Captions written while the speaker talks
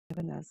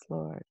given us,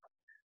 Lord.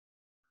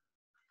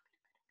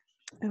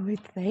 And we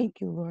thank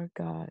you, Lord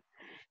God.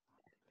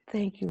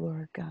 Thank you,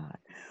 Lord God.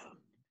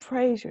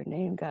 Praise your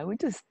name, God. We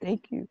just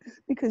thank you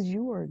because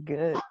you are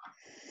good.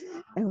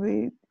 And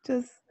we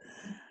just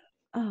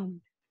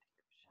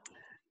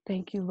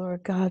thank you,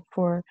 Lord God,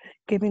 for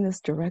giving us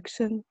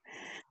direction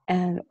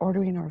and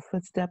ordering our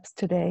footsteps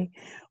today.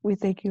 We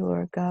thank you,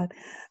 Lord God,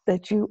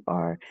 that you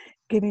are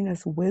giving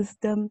us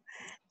wisdom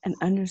and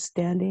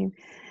understanding.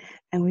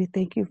 And we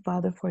thank you,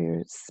 Father, for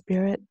your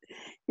spirit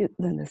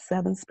and the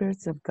seven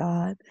spirits of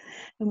God.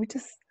 And we're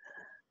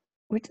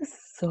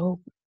just so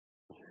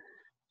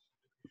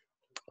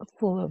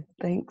full of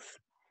thanks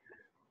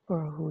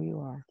for who you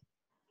are.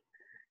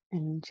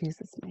 And in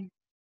Jesus' name,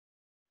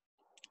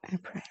 I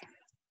pray.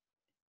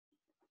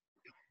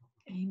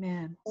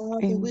 Amen.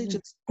 Father, we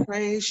just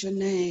praise your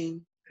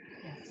name.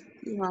 Yes.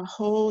 You are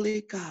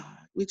holy God.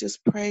 We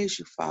just praise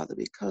you, Father,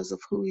 because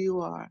of who you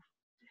are.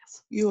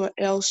 Yes. You are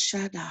El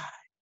Shaddai,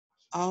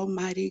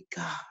 Almighty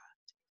God.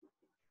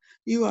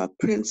 You are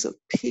Prince of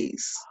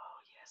Peace. Oh,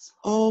 yes.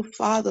 Oh,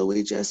 Father,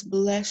 we just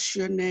bless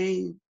your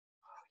name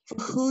for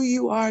who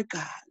you are,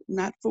 God,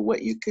 not for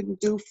what you can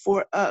do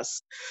for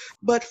us,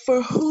 but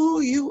for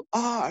who you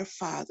are,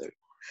 Father.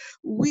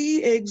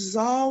 We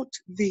exalt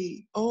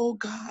thee, oh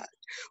God.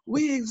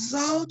 We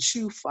exalt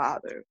you,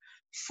 Father,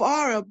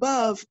 far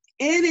above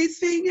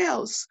anything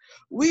else.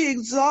 We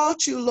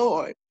exalt you,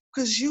 Lord,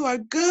 because you are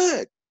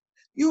good.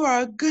 You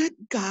are a good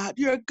God.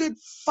 You're a good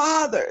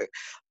Father.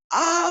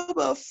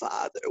 Abba,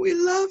 Father, we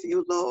love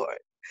you, Lord.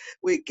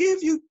 We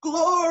give you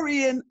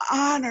glory and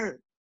honor.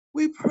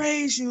 We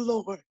praise you,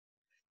 Lord.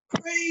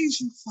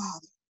 Praise you,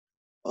 Father.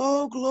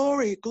 Oh,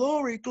 glory,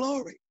 glory,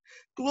 glory.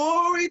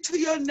 Glory to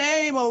your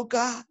name, oh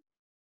God.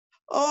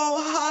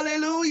 Oh,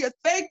 hallelujah.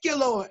 Thank you,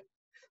 Lord.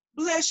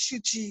 Bless you,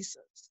 Jesus.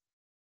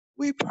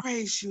 We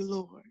praise you,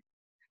 Lord.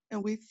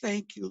 And we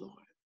thank you, Lord.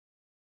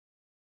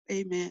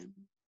 Amen.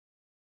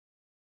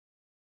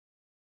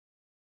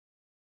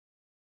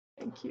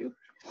 Thank you.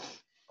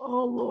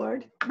 Oh,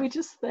 Lord, we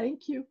just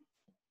thank you.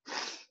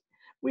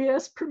 We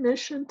ask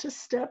permission to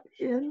step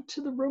into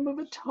the room of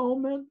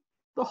atonement,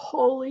 the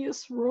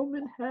holiest room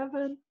in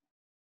heaven.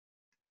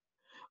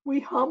 We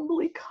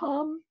humbly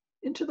come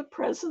into the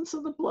presence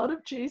of the blood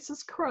of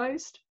Jesus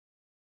Christ.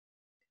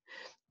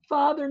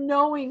 Father,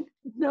 knowing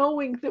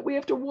that we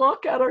have to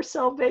walk out our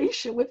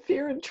salvation with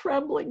fear and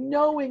trembling,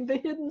 knowing the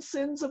hidden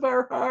sins of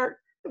our heart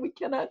that we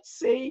cannot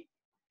see,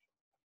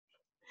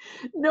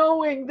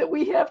 knowing that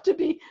we have to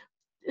be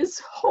as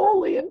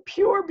holy and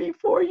pure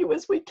before you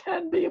as we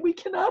can be, and we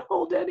cannot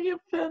hold any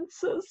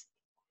offenses.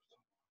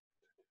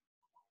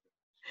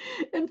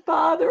 And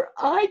Father,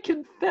 I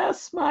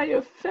confess my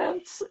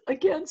offense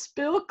against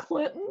Bill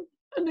Clinton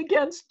and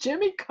against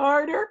Jimmy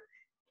Carter.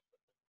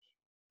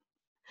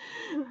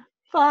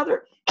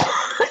 Father,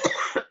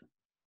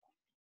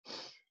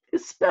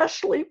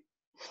 especially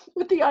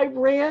with the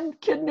Iran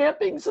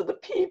kidnappings of the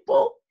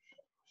people,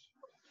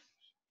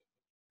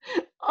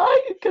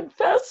 I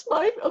confess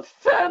my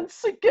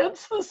offense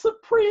against the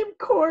Supreme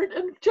Court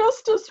and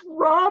Justice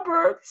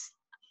Roberts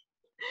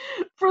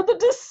for the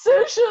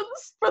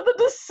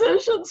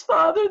decisions,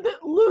 Father,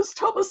 that loosed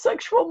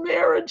homosexual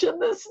marriage in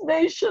this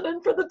nation,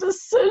 and for the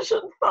decision,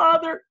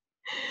 Father,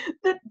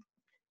 that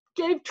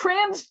gave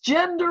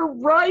transgender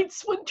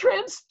rights when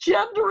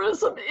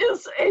transgenderism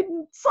is a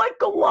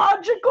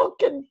psychological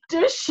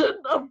condition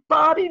of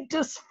body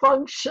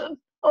dysfunction.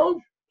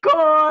 Oh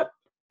God,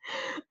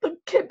 the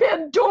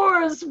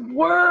Pandora's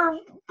worm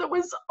that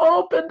was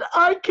opened.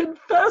 I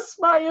confess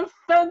my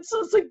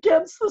offenses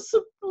against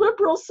the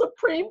liberal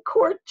Supreme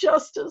Court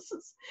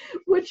justices,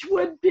 which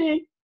would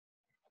be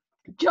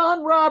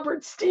John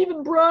Roberts,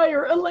 Stephen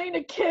Breyer, Elena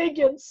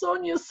Kagan,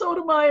 Sonia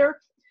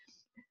Sotomayor,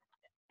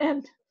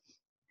 and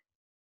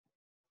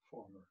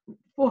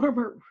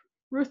former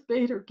Ruth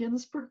Bader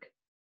Ginsburg.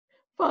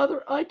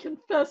 Father, I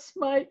confess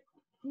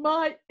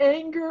my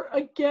anger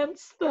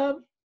against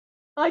them.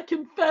 I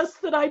confess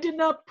that I did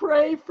not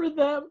pray for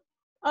them.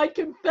 I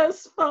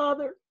confess,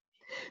 Father,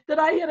 that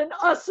I had an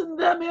us and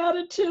them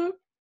attitude.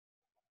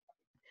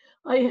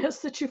 I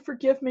ask that you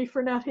forgive me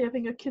for not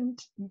having a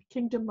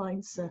kingdom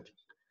mindset.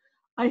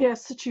 I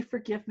ask that you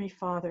forgive me,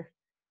 Father.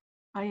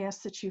 I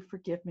ask that you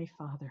forgive me,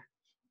 Father.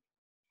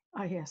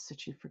 I ask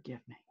that you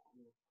forgive me,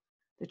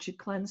 that you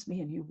cleanse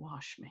me and you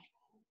wash me.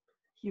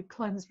 You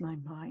cleanse my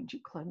mind, you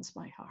cleanse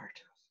my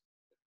heart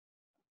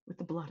with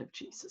the blood of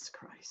Jesus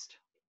Christ.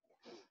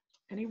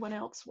 Anyone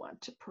else want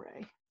to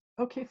pray?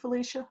 Okay,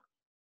 Felicia.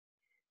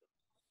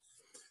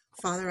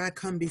 Father, I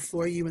come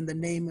before you in the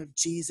name of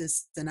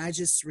Jesus, and I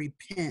just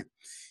repent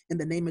in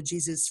the name of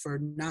Jesus for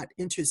not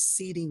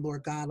interceding,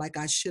 Lord God, like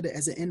I should have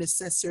as an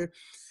intercessor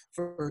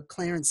for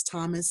Clarence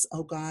Thomas,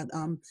 oh God,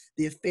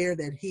 the affair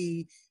that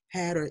he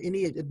had or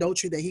any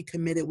adultery that he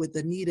committed with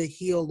Anita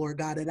Hill, Lord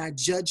God, and I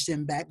judged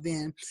him back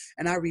then.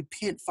 And I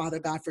repent, Father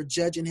God, for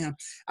judging him.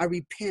 I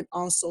repent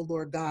also,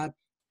 Lord God,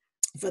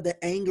 for the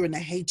anger and the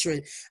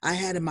hatred I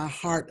had in my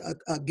heart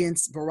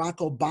against Barack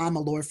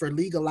Obama, Lord, for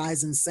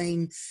legalizing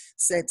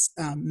same-sex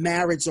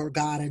marriage, Lord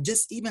God, and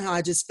just even how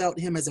I just felt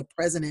him as a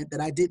president,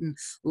 that I didn't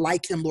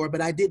like him, Lord,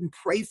 but I didn't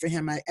pray for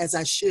him as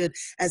I should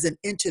as an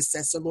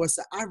intercessor, Lord.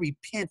 So I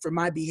repent for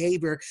my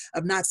behavior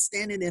of not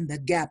standing in the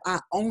gap. I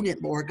own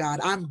it, Lord God.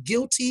 I'm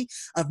guilty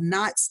of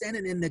not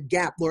standing in the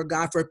gap, Lord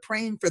God, for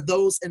praying for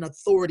those in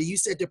authority. You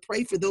said to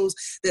pray for those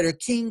that are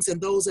kings and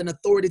those in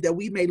authority, that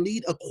we may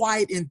lead a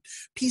quiet and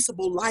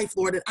peaceable life,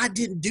 Lord. And I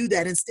didn't do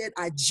that. Instead,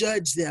 I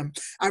judged them.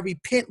 I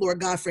repent, Lord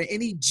God, for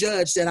any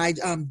judge that I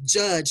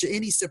judge,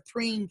 any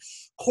Supreme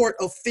Court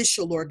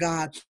official, Lord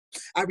God.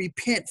 I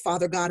repent,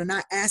 Father God, and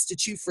I ask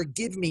that you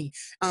forgive me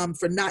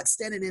for not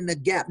standing in the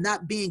gap,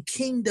 not being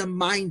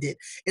kingdom-minded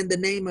in the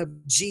name of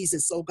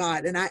Jesus, oh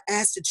God. And I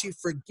ask that you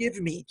forgive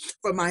me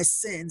for my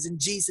sins in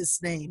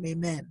Jesus' name.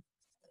 Amen.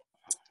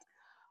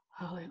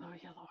 Hallelujah,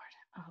 Lord.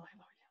 Hallelujah,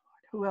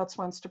 Lord. Who else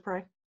wants to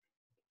pray?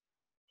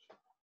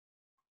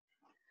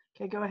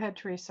 Okay, go ahead,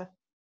 Teresa.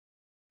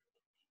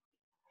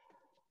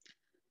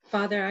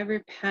 Father, I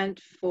repent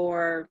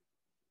for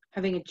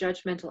having a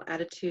judgmental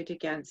attitude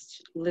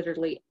against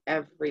literally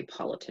every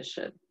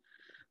politician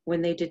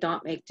when they did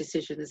not make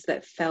decisions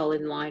that fell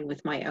in line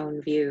with my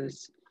own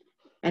views,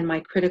 and my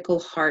critical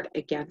heart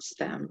against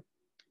them,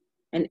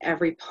 and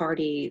every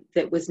party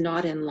that was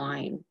not in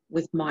line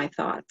with my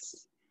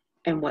thoughts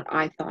and what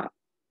I thought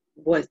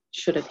what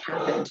should have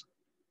happened.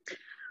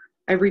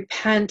 I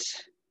repent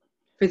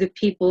for the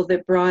people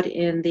that brought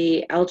in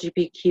the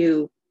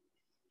LGBTQ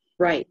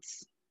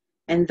rights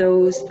and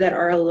those that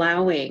are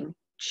allowing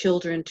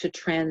children to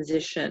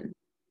transition.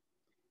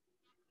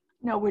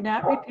 No, we're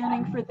not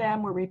repenting for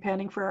them. We're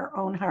repenting for our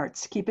own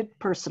hearts. Keep it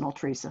personal,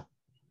 Teresa.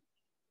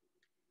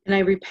 And I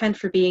repent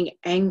for being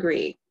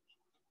angry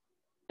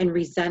and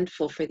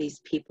resentful for these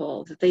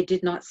people, that they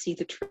did not see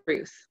the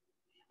truth.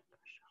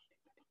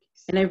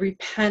 And I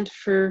repent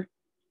for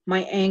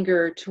my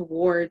anger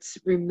towards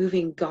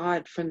removing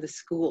God from the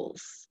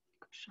schools.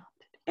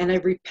 And I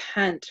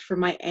repent for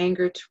my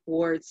anger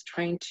towards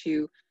trying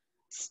to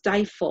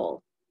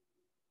stifle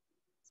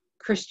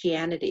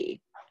Christianity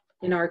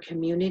in our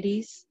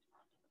communities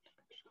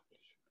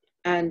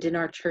and in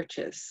our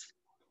churches.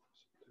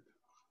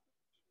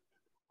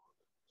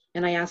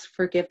 And I ask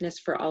forgiveness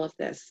for all of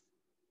this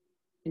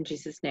in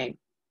Jesus' name.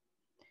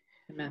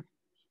 Amen.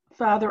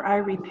 Father, I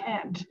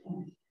repent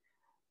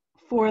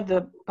for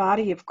the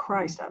body of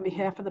Christ, on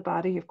behalf of the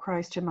body of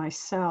Christ and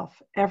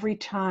myself, every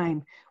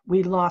time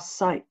we lost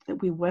sight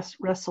that we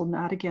wrestle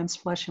not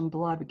against flesh and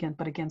blood,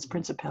 but against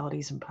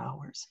principalities and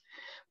powers.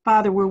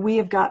 Father, where we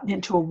have gotten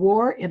into a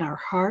war in our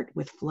heart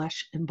with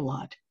flesh and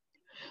blood.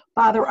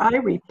 Father, I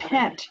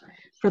repent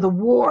for the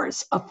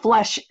wars of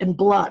flesh and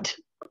blood,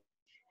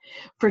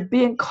 for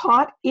being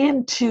caught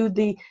into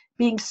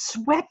being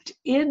swept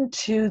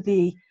into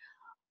the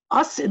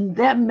us and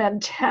them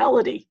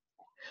mentality,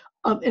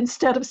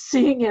 instead of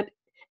seeing it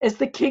as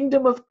the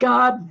kingdom of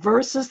God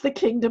versus the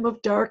kingdom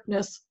of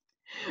darkness.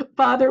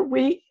 Father,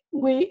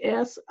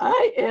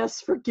 I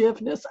ask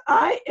forgiveness.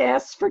 I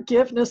ask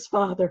forgiveness,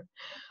 Father.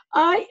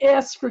 I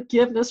ask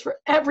forgiveness for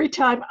every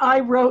time I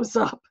rose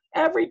up,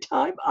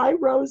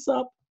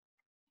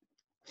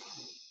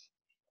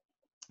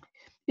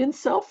 in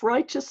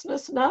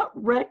self-righteousness, not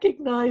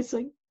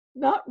recognizing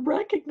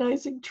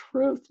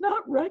truth,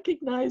 not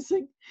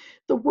recognizing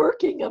the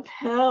working of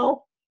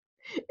hell,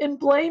 and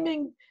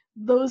blaming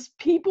those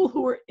people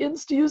who were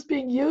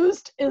being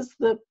used as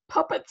the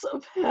puppets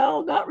of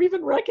hell, not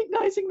even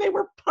recognizing they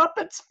were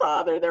puppets,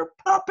 Father. They're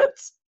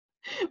puppets.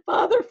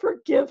 Father,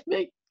 forgive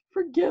me.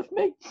 Forgive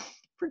me.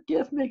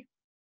 Forgive me.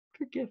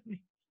 Forgive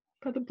me.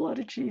 By the blood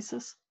of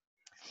Jesus.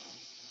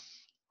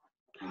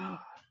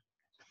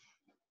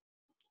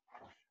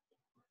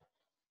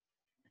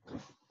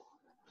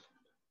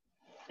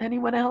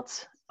 Anyone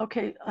else?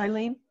 Okay,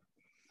 Eileen.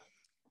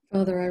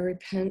 Father, I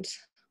repent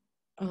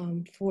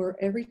for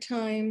every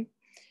time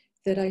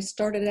that I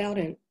started out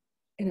in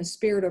a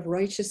spirit of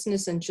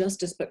righteousness and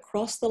justice, but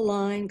crossed the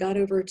line, got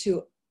over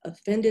to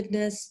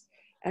offendedness,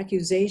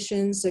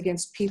 accusations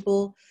against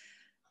people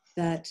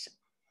that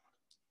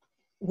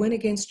went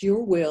against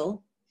your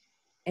will,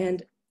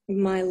 and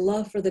my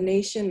love for the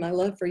nation, my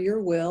love for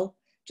your will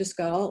just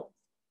got all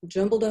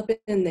jumbled up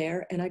in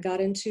there, and I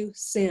got into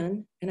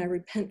sin, and I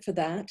repent for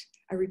that.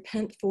 I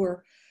repent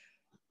for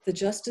the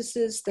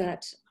justices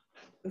that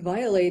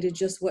violated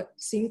just what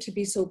seemed to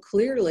be so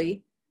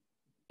clearly,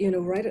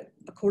 right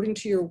according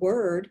to your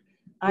word.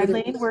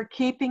 Eileen, we're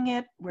keeping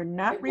it. We're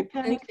not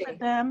repenting for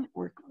them.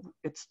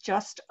 It's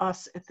just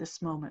us at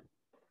this moment.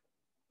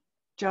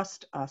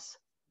 Just us.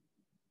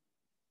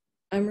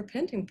 I'm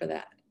repenting for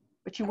that.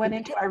 But you went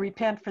into, I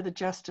repent for the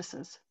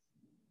justices.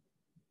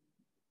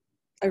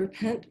 I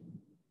repent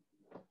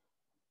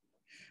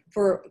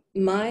for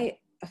my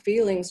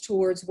feelings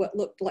towards what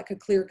looked like a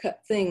clear-cut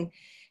thing.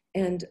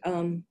 And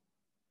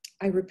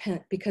I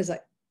repent because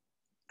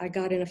I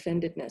got in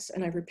offendedness.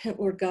 And I repent,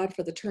 Lord God,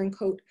 for the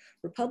turncoat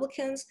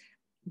Republicans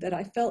that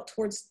I felt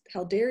towards,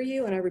 how dare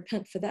you, and I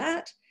repent for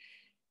that.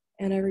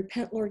 And I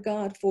repent, Lord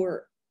God,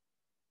 for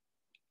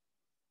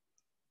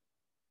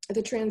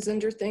the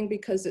transgender thing,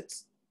 because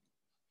it's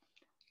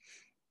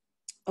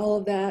all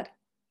of that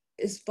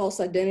is false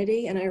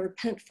identity. And I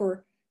repent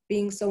for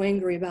being so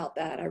angry about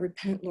that. I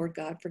repent, Lord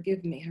God,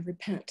 forgive me. I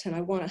repent. And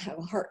I want to have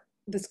a heart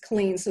that's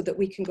clean so that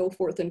we can go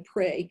forth and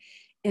pray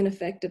in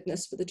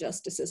effectiveness for the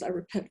justices. I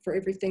repent for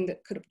everything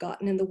that could have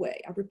gotten in the way.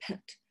 I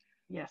repent.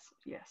 Yes,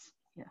 yes,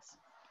 yes,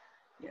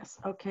 yes.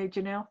 Okay,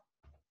 Janelle?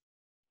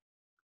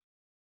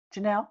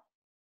 Janelle?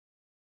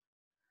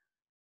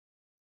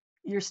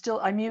 You're still,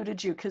 I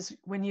muted you because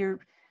when you're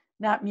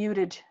not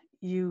muted,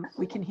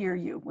 we can hear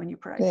you when you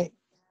pray. Okay.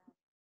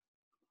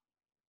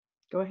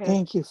 Go ahead.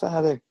 Thank you,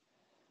 Father.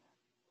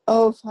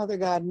 Oh, Father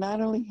God,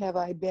 not only have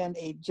I been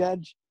a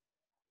judge,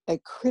 a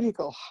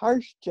critical,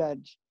 harsh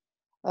judge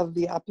of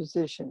the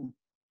opposition,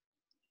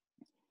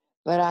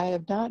 but I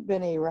have not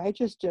been a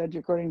righteous judge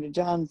according to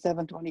John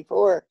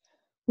 7:24,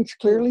 which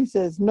clearly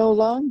says, no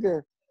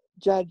longer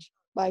judge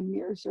by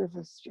mere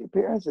surface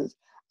appearances.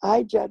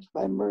 I judge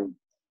by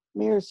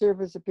mere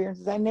surface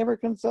appearances. I never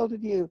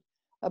consulted you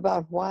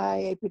about why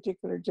a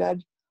particular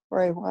judge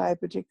or why a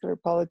particular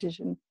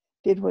politician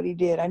did what he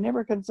did. I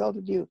never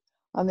consulted you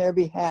on their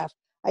behalf.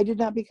 I did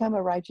not become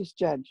a righteous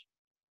judge.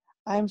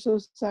 I am so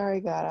sorry,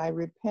 God. I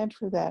repent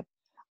for that.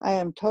 I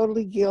am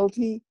totally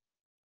guilty,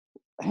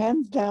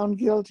 hands down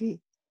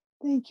guilty.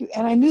 Thank you.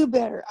 And I knew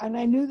better, and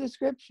I knew the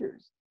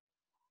scriptures.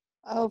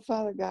 Oh,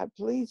 Father God,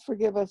 please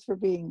forgive me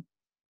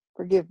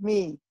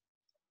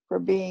for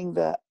being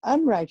the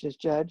unrighteous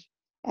judge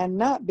and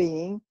not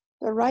being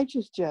the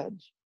righteous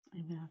judge.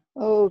 Amen.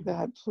 Oh,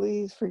 God,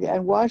 please forgive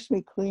and wash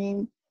me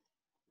clean.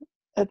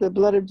 Let the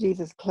blood of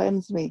Jesus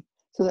cleanse me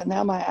so that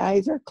now my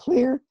eyes are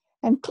clear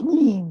and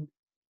clean.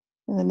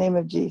 In the name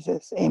of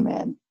Jesus,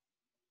 amen.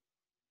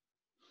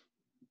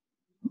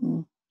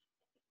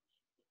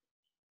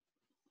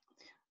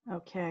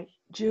 Okay.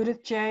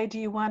 Judith J., do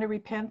you want to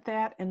repent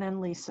that? And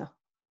then Lisa.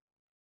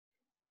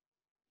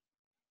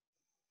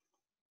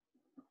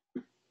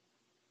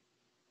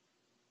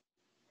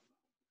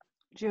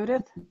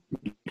 Judith?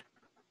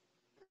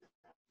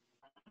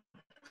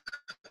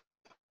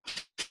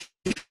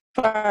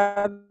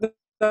 Father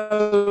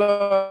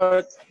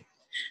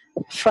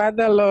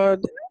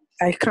Lord,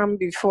 I come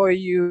before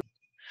you.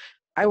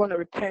 I want to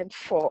repent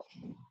for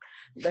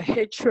the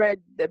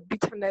hatred, the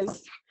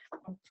bitterness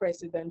of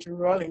President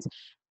Rawlings,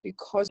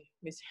 because he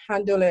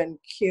mishandled and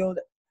killed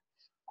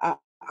our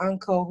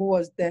uncle, who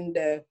was then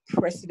the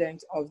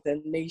president of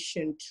the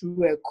nation,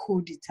 through a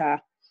coup d'etat,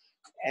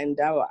 and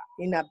our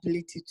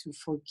inability to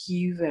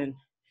forgive and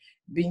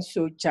being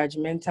so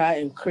judgmental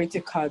and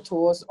critical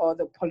towards all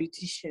the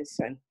politicians.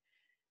 And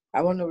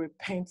I want to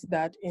repent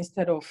that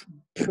instead of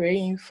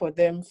praying for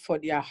them, for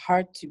their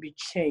heart to be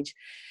changed,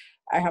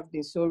 I have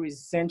been so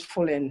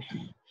resentful and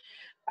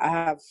I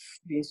have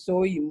been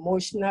so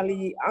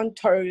emotionally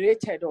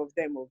untolerated of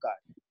them, oh God.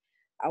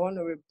 I want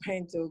to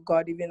repent, oh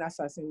God, even as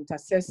an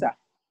intercessor.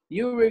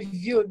 You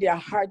revealed their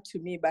heart to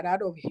me, but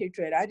out of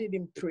hatred, I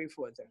didn't pray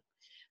for them.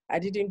 I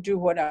didn't do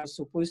what I was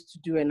supposed to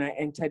do, and I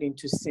entered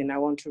into sin. I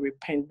want to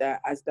repent that,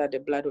 as that the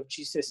blood of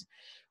Jesus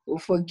will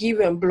forgive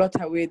and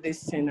blot away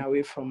this sin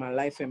away from my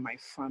life and my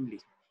family.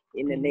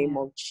 In the name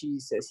of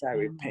Jesus, I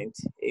repent.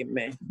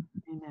 Amen.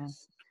 Amen.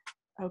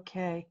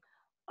 Okay.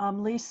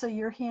 Lisa,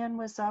 your hand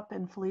was up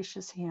and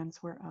Felicia's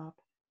hands were up.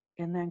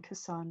 And then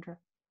Cassandra.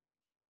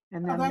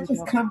 And then Father, I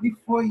just come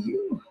before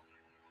you.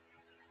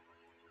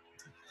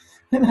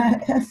 And I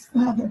ask,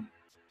 Father,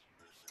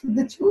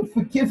 that you would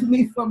forgive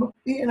me for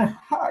being a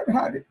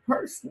hard-hearted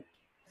person.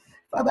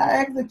 Father, I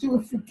ask that you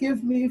would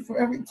forgive me for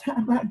every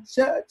time I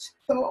judge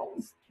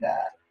those,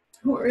 God,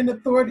 who are in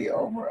authority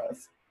over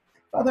us.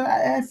 Father, I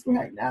ask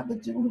right now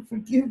that you would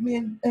forgive me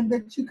and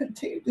that you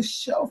continue to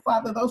show,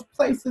 Father, those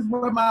places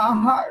where my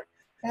heart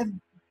has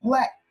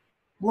black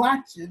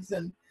blotches,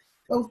 and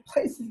those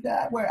places,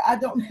 God, where I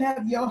don't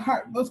have your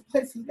heart, those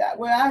places, God,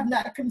 where I've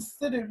not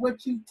considered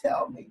what you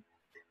tell me.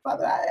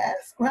 Father, I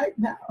ask right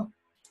now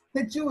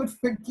that you would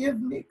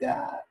forgive me,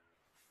 God,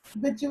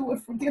 that you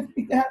would forgive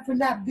me, God, for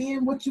not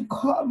being what you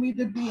called me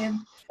to be,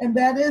 and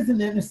that is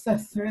an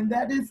intercessor, and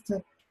that is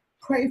to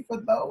pray for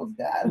those,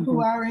 God,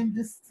 who are in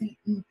deceit.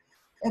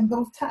 And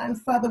those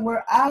times, Father,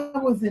 where I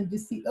was in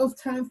deceit, those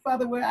times,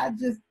 Father, where I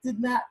just did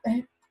not,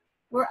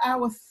 where I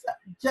was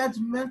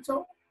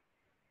judgmental,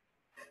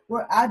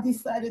 where I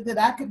decided that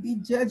I could be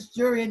judge,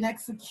 jury, and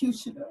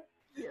executioner.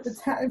 Yes. The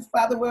times,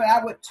 Father, where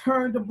I would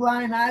turn the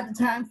blind eye. The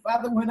times,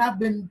 Father, when I've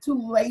been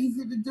too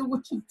lazy to do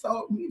what you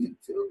told me to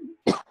do.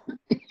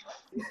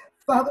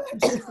 Father, I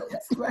just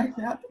ask right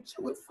now that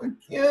you would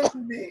forgive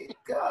me,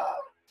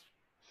 God.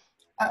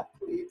 I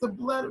plead the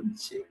blood of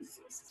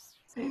Jesus.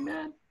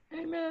 Amen.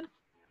 Amen.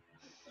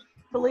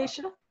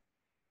 Felicia?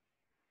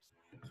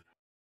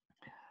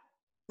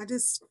 I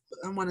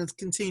want to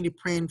continue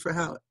praying for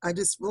how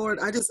Lord,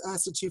 I just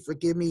ask that you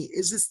forgive me.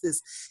 It's just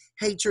this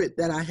hatred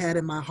that I had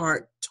in my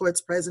heart towards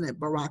President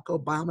Barack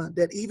Obama,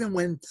 that even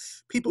when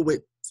people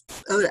would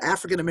other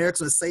African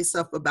Americans would say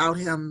stuff about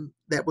him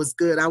that was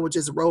good, I would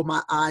just roll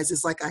my eyes.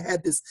 It's like I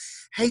had this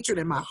hatred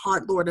in my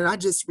heart, Lord, and I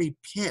just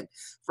repent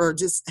for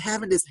just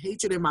having this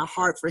hatred in my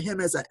heart for him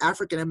as an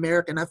African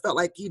American. I felt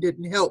like he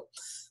didn't help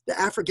the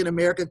African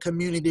American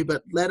community,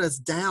 but let us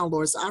down,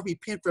 Lord. So I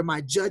repent for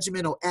my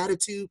judgmental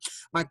attitude,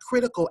 my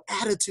critical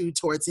attitude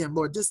towards him,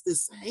 Lord, just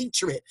this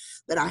hatred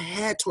that I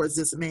had towards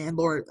this man,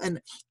 Lord,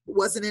 and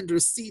wasn't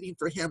interceding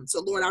for him.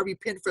 So, Lord, I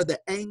repent for the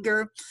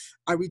anger.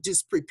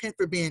 Just repent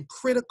for being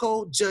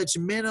critical,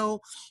 judgmental,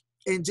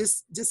 and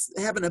just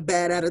having a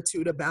bad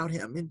attitude about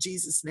him. In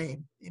Jesus'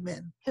 name,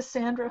 amen.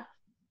 Cassandra.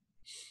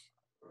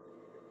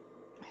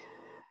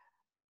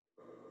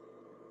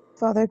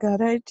 Father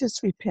God, I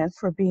just repent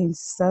for being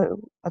so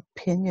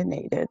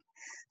opinionated,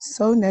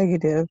 so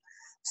negative,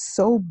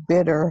 so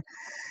bitter,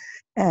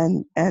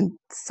 and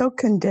so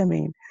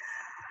condemning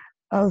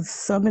of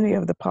so many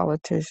of the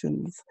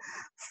politicians.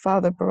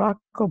 Father Barack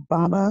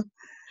Obama,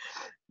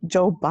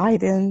 Joe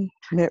Biden,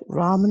 Mitt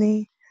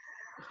Romney,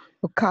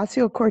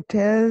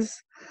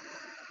 Ocasio-Cortez,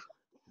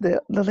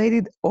 the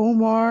lady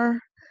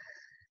Omar,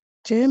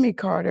 Jimmy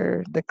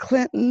Carter, the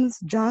Clintons,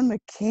 John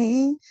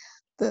McCain,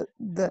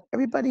 the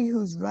everybody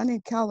who's running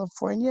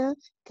California,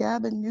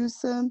 Gavin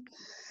Newsom,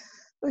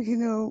 you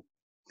know,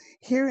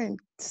 here in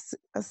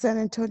San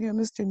Antonio,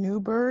 Mr.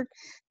 Newberg,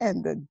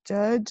 and the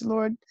judge,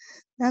 Lord,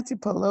 Nancy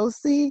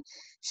Pelosi,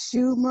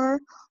 Schumer,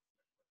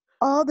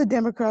 all the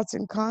Democrats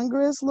in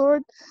Congress,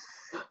 Lord,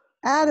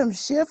 Adam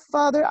Schiff,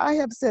 Father, I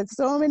have said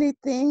so many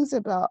things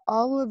about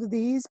all of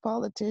these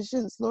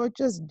politicians, Lord,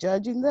 just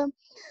judging them,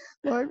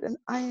 Lord, and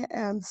I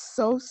am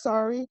so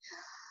sorry.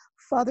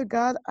 Father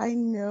God, I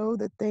know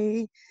that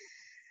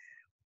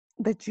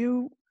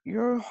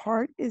your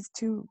heart is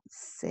to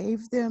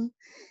save them.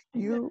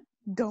 You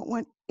don't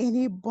want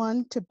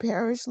anyone to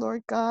perish,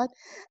 Lord God.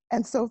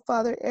 And so,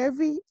 Father,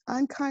 every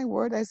unkind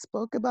word I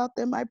spoke about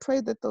them, I pray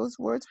that those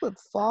words would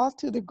fall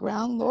to the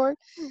ground, Lord,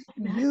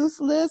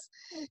 useless.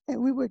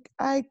 And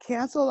I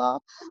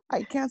cancel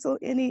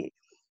any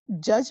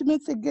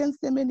judgments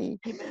against them,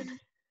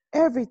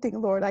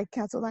 everything, Lord, I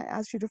cancel. I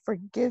ask you to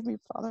forgive me,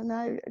 Father. And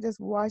I just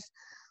wash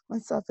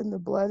myself in the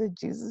blood of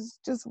Jesus.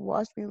 Just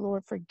wash me,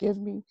 Lord. Forgive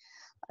me.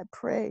 I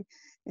pray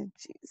in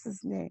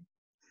Jesus' name.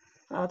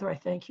 Father, I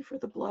thank you for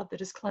the blood that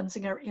is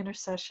cleansing our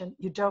intercession.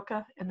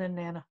 Udoka and then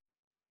Nana.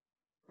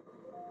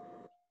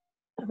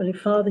 Heavenly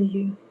Father,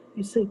 you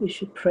say we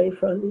should pray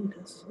for our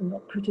leaders and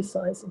not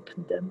criticize and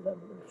condemn them.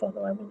 And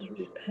Father, I want to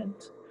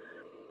repent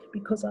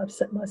because I've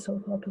set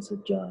myself up as a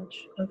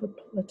judge over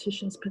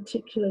politicians,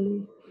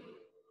 particularly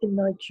in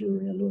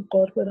Nigeria, Lord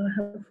God, when I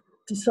have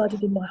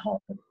decided in my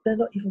heart that they're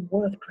not even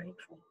worth praying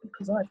for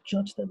because I've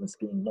judged them as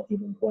being not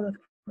even worth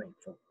praying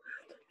for.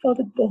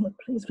 Father God,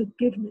 please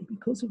forgive me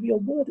because of your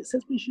word. It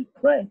says we should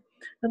pray.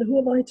 And who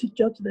am I to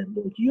judge them,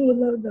 Lord? You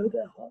alone know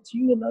their hearts.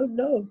 You alone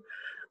know,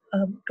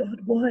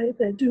 God, why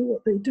they do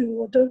what they do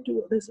or don't do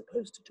what they're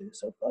supposed to do.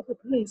 So, Father,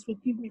 please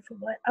forgive me for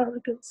my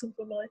arrogance and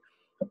for my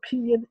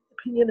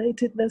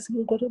opinionatedness,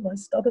 Lord God, and my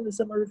stubbornness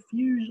and my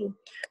refusal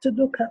to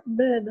look at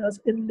men as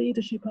in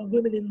leadership and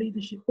women in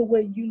leadership the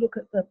way you look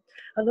at them,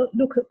 and not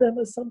look at them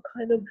as some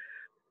kind of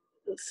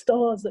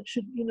stars that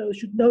should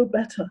know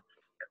better.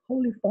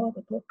 Holy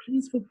Father, God,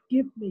 please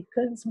forgive me,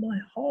 cleanse my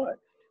heart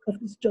of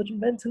this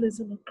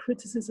judgmentalism and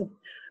criticism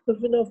of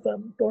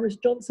Boris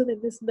Johnson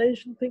in this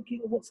nation,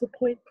 thinking, what's the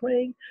point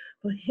praying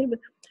for him?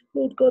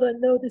 Lord God, I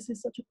know this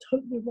is such a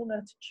totally wrong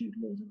attitude,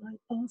 Lord, and I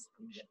ask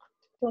you,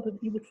 Father,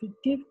 that you would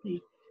forgive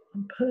me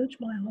and purge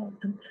my heart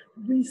and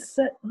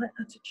reset my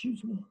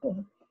attitudes, Lord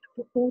God,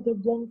 for all the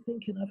wrong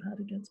thinking I've had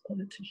against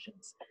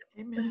politicians.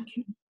 Amen. Thank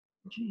you,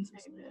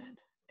 Jesus. Amen.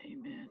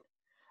 Amen.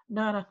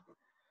 Nana.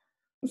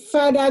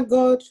 Father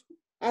God,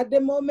 at the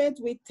moment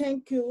we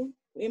thank you,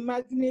 we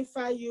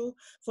magnify you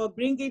for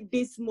bringing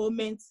this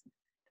moment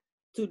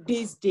to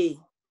this day.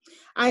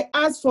 I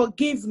ask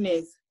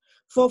forgiveness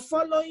for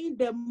following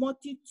the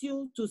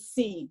multitude to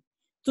sin,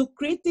 to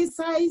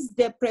criticize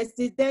the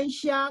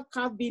presidential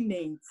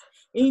cabinet.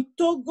 In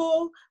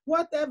Togo,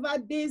 whatever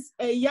this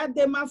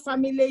Yadema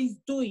family is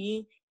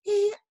doing,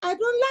 I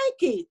don't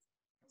like it.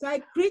 So I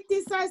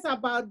criticize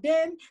about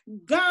them,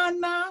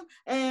 Ghana,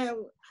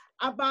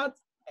 about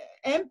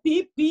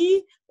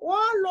MPP,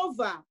 all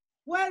over,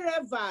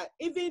 wherever,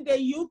 even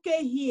the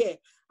UK here.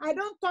 I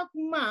don't talk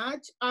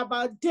much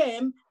about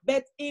them,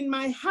 but in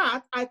my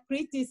heart, I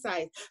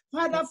criticize.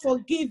 Father,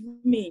 forgive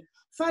me.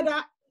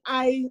 Father,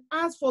 I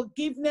ask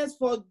forgiveness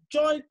for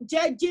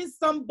judging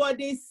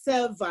somebody's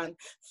servant.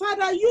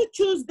 Father, you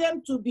choose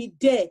them to be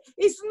there.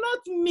 It's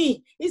not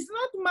me. It's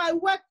not my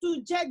work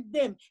to judge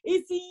them.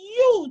 It's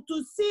you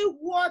to see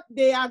what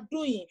they are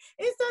doing.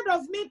 Instead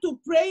of me to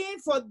praying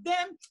for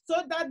them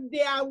so that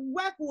their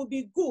work will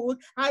be good,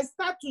 I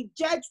start to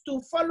judge, to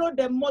follow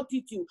the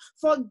multitude.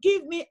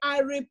 Forgive me,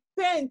 I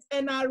repent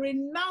and I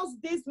renounce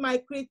this my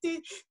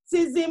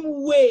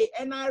criticism way,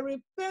 and I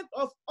repent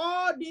of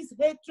all this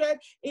hatred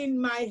in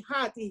my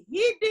heart,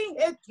 hidden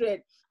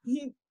hatred.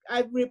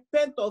 I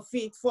repent of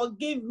it.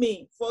 Forgive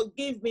me,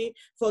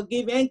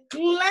 and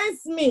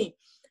cleanse me.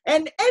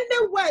 And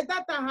any word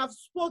that I have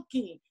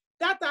spoken,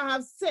 that I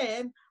have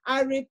said,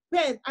 I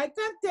repent. I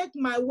can't take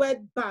my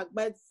word back,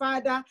 but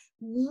Father,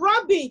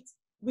 rub it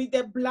with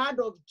the blood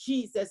of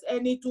Jesus,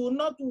 and it will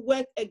not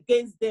work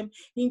against them.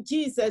 In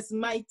Jesus'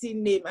 mighty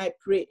name, I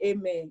pray.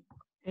 Amen.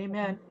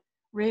 Amen.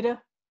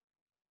 Rita,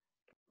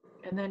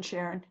 and then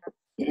Sharon.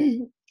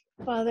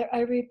 Father, I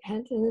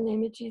repent in the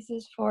name of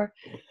Jesus for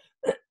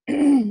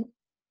the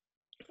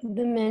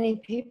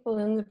many people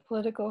in the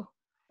political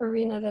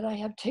arena that I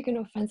have taken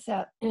offense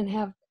at and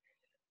have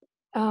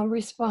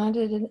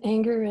responded in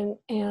anger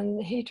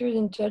and hatred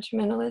and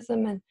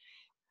judgmentalism and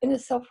in a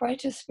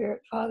self-righteous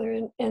spirit,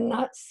 Father, and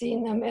not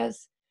seeing them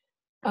as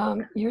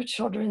your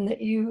children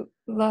that you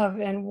love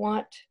and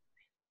want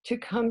to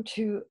come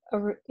to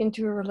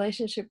into a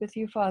relationship with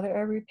you, Father.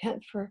 I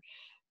repent for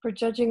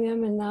judging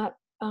them and not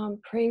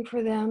praying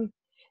for them,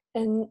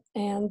 and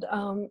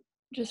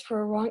just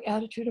for a wrong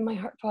attitude in my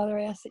heart, Father.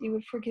 I ask that you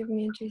would forgive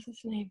me in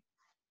Jesus' name.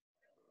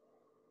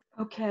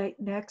 Okay,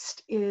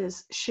 next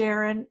is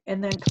Sharon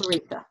and then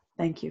Caritha.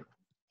 Thank you.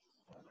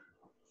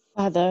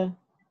 Father,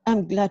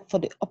 I'm glad for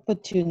the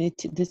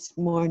opportunity this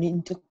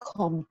morning to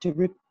come to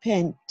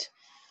repent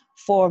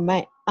for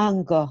my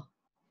anger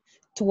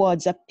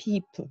towards a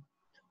people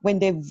when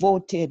they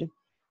voted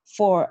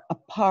for a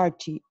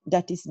party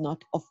that is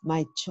not of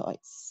my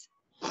choice.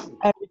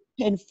 I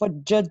repent for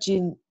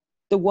judging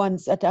the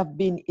ones that have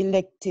been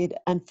elected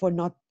and for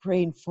not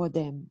praying for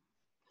them.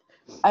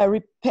 I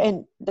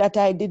repent that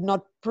I did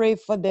not pray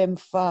for them,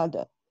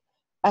 Father.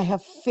 I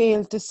have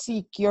failed to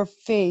seek your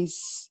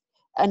face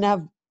and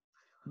have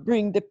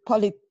bring the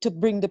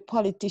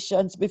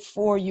politicians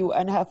before you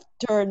and have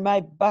turned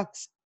my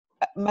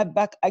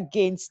back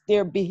against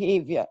their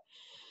behavior.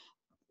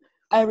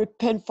 I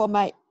repent for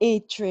my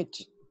hatred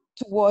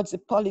towards the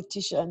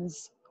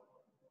politicians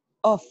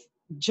of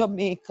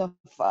Jamaica,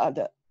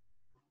 Father,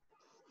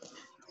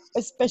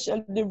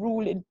 especially the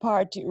ruling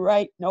party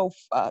right now,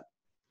 Father.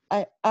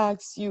 I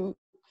ask you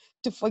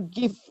to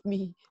forgive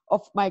me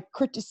of my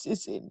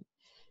criticism,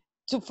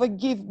 to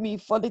forgive me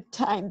for the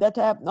time that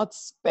I have not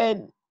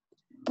spent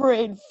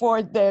praying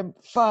for them,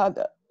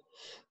 Father,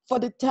 for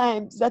the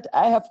times that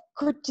I have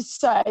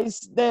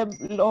criticized them,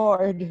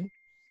 Lord.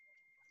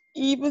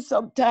 Even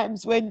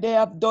sometimes when they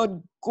have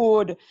done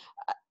good,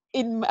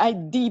 in my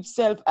deep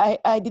self,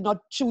 I did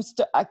not choose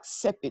to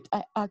accept it.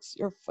 I ask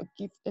your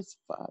forgiveness,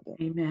 Father.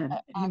 Amen. I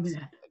ask Amen.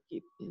 your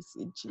forgiveness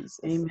in Jesus'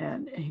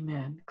 Amen.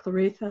 Amen.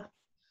 Claritha.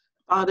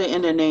 Father,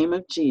 in the name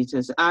of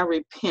Jesus, I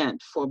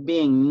repent for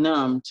being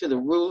numb to the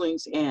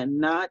rulings and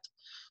not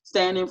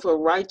standing for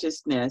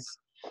righteousness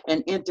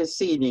and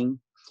interceding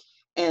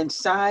and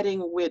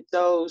siding with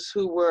those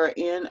who were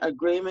in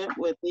agreement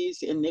with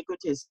these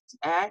iniquitous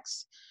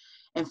acts.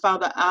 And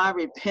Father, I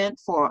repent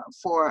for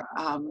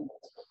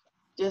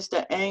just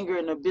the anger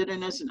and the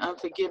bitterness and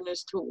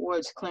unforgiveness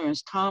towards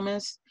Clarence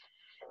Thomas.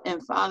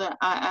 And Father,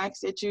 I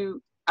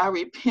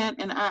repent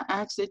and I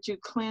ask that you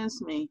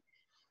cleanse me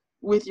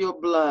with your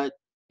blood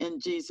in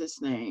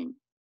Jesus' name.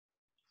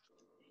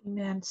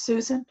 Amen.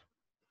 Susan?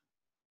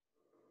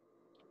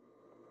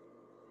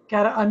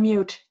 Gotta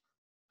unmute.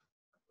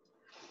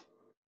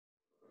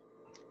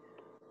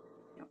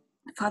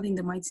 Father, in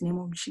the mighty name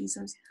of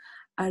Jesus,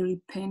 I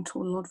repent, oh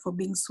Lord, for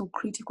being so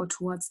critical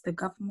towards the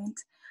government.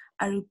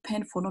 I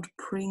repent for not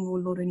praying, oh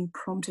Lord, when you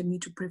prompted me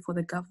to pray for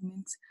the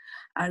government.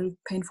 I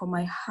repent for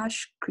my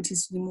harsh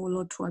criticism, oh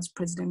Lord, towards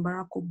President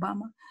Barack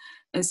Obama,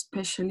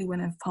 especially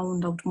when I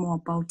found out more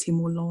about him,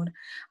 oh Lord.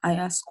 I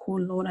ask, oh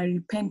Lord, I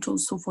repent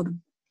also for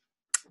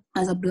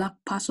as a Black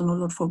person, oh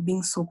Lord, for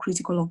being so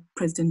critical of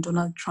President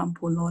Donald Trump,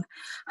 oh Lord.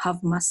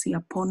 Have mercy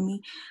upon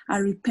me. I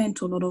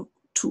repent, oh Lord,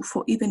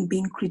 for even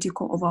being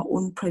critical of our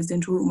own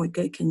President Uhuru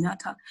Muigai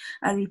Kenyatta.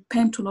 I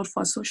repent, O Lord,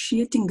 for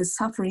associating the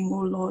suffering, O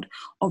Lord,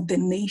 of the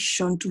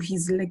nation to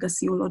his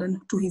legacy, O Lord, and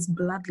to his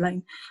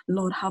bloodline.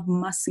 Lord, have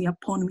mercy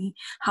upon me.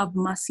 Have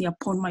mercy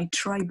upon my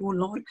tribe, O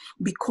Lord,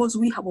 because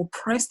we have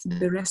oppressed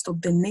the rest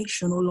of the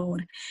nation, O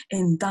Lord,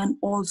 and done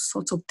all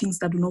sorts of things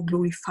that do not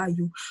glorify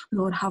you.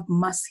 Lord, have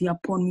mercy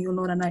upon me, O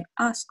Lord, and I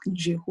ask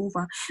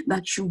Jehovah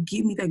that you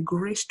give me the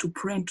grace to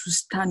pray and to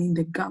stand in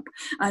the gap.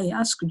 I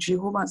ask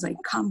Jehovah as I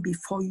come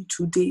before you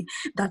today,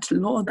 that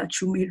Lord,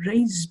 that you may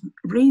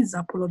raise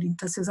up, Lord,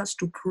 intercessors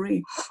to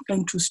pray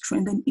and to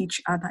strengthen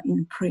each other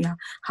in prayer.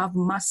 Have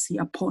mercy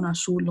upon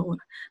us, O Lord.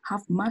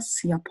 Have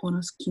mercy upon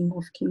us, King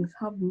of Kings.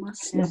 Have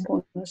mercy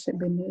upon us,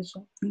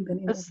 Ebenezer, in the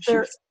name of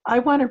Jesus. I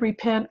want to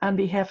repent on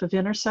behalf of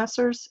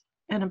intercessors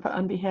and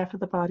on behalf of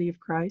the body of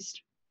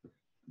Christ.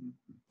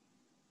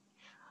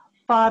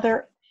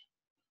 Father,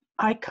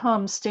 I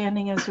come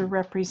standing as a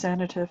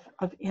representative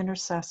of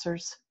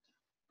intercessors,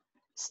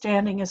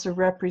 standing as a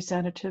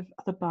representative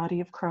of the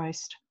body of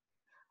Christ.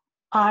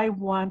 I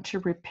want to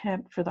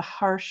repent for the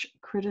harsh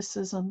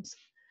criticisms,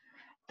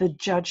 the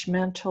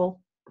judgmental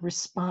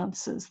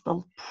responses,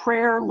 the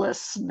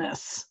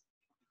prayerlessness.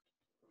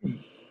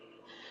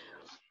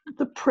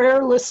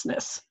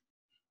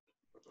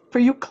 For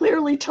you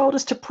clearly told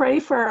us to pray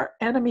for our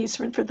enemies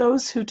and for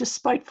those who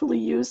despitefully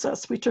use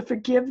us. We're to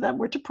forgive them.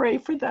 We're to pray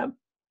for them.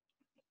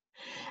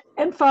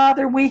 And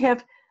Father, we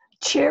have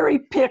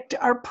cherry-picked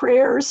our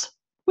prayers.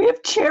 We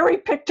have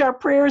cherry-picked our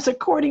prayers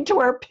according to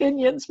our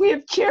opinions. We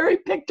have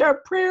cherry-picked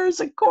our prayers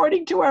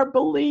according to our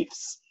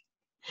beliefs.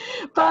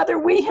 Father,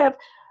 we have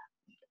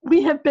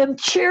been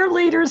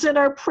cheerleaders in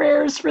our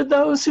prayers for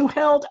those who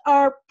held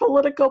our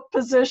political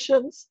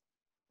positions.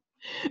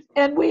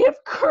 And we have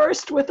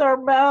cursed with our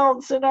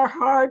mouths and our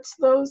hearts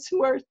those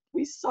who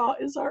we saw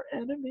as our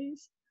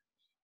enemies.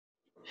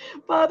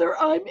 Father,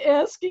 I'm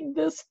asking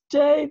this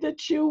day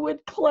that you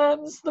would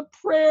cleanse the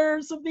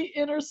prayers of the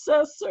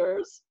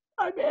intercessors.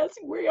 I'm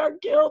asking, we are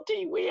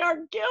guilty,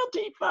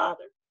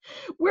 Father.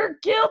 We're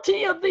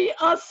guilty of the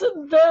us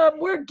and them.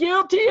 We're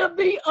guilty of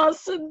the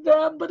us and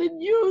them, but in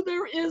you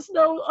there is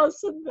no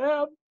us and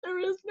them. There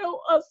is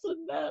no us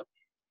and them.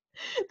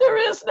 There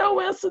is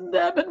no us and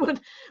them. And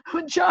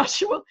when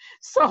Joshua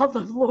saw the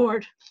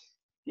Lord,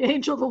 the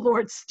angel of the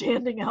Lord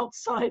standing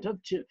outside of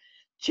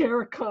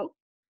Jericho,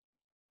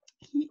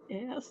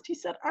 he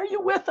said, "Are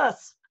you with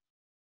us?"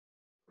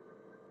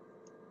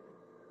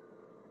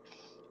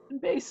 And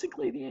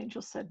basically the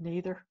angel said,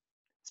 "Neither."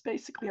 It's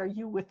basically, "Are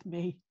you with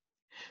me?"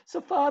 So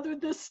Father,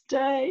 this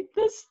day,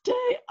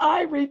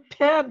 I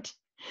repent,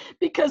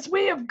 because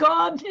we have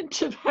gone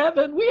into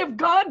heaven. We have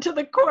gone to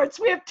the courts.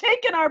 We have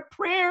taken our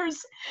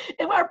prayers,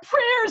 and our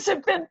prayers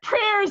have been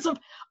prayers of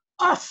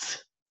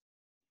us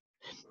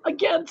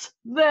against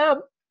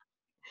them.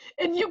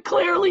 And you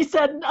clearly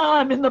said, "No,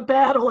 I'm in the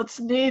battle. It's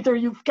neither.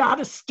 You've got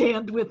to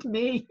stand with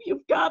me.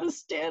 You've got to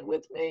stand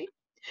with me."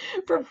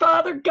 For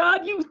Father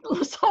God, you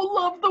so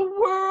loved the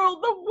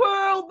world,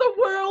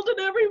 and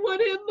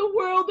everyone in the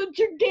world, that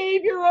you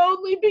gave your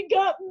only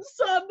begotten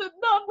Son, that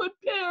none would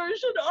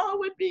perish and all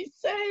would be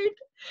saved.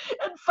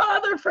 And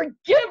Father,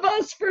 forgive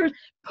us for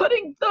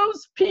putting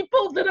those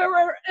people that are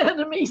our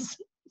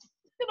enemies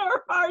in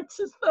our hearts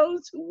as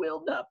those who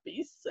will not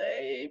be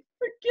saved.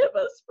 Forgive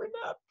us for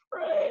not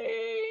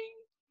praying.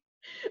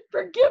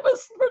 Forgive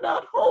us for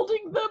not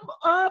holding them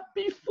up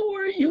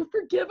before you.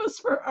 Forgive us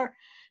for our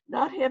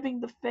not having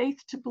the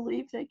faith to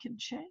believe they can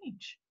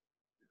change.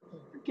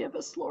 Forgive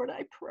us, Lord,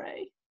 I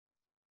pray.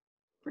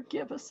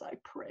 Forgive us, I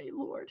pray,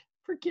 Lord.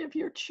 Forgive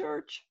your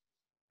church.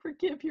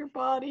 Forgive your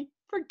body.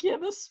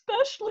 Forgive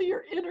especially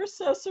your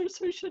intercessors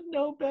who should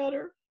know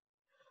better.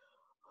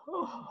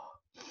 Oh.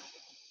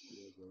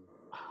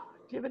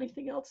 Do you have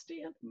anything else,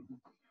 Dan?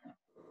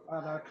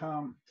 Father, I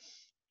come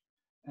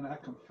and I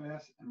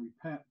confess and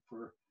repent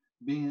for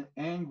being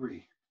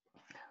angry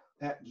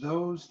at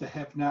those that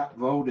have not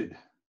voted,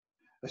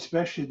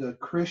 especially the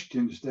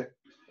Christians that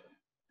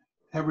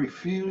have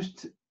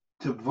refused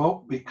to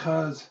vote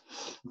because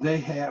they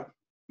have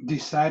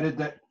decided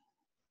that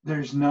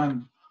there's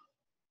none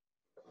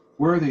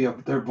worthy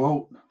of their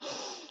vote,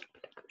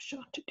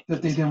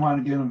 that they didn't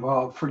want to get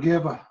involved.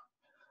 Forgive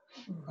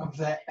of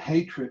that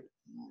hatred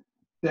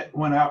that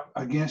went out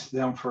against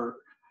them for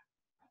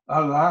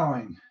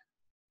allowing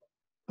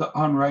the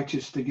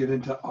unrighteous to get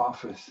into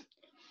office.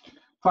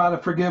 Father,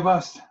 forgive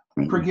us,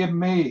 forgive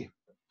me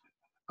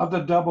of the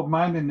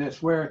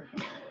double-mindedness where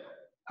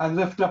I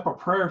lift up a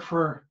prayer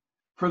for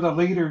the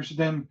leaders,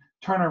 then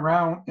turn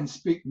around and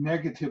speak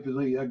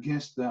negatively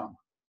against them.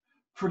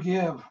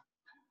 Forgive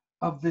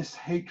of this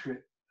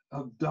hatred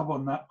of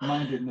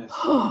double-mindedness.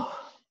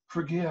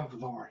 Forgive,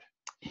 Lord.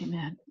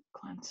 Amen.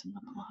 Cleanse in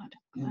the blood.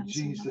 In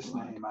Jesus'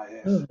 name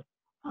I ask.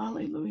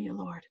 Hallelujah,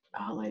 Lord.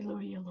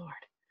 Hallelujah, Lord.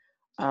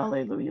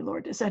 Hallelujah,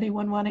 Lord. Does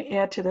anyone want to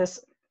add to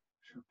this?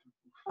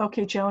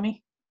 Okay,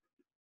 Joni.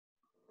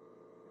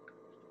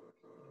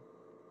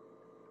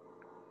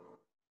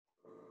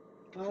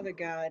 Father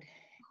God,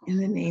 in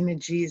the name of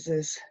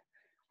Jesus,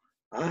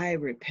 I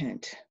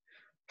repent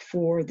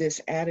for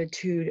this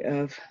attitude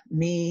of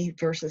me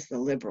versus the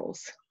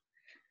liberals.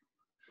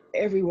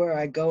 Everywhere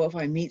I go, if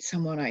I meet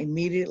someone, I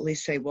immediately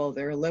say, well,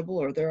 they're a liberal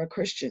or they're a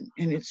Christian,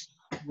 and it's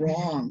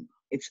wrong.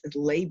 It's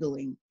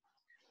labeling.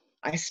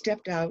 I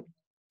stepped out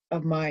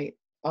of my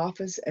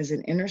office as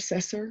an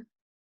intercessor.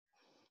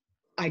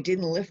 I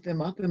didn't lift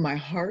them up in my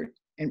heart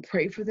and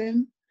pray for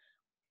them.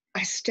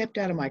 I stepped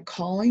out of my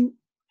calling.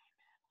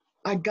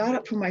 I got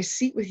up from my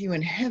seat with you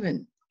in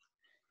heaven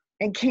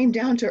and came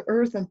down to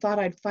earth and thought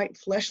I'd fight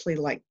fleshly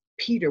like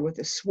Peter with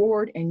a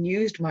sword, and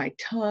used my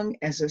tongue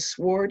as a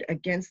sword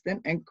against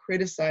them and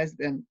criticized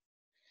them.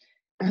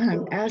 And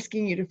I'm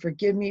asking you to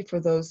forgive me for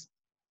those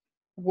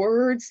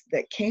words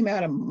that came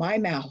out of my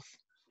mouth.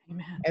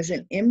 Amen. As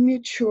an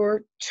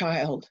immature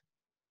child.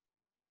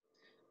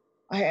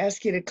 I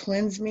ask you to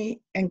cleanse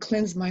me and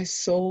cleanse my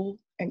soul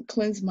and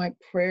cleanse my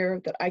prayer,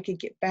 that I could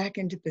get back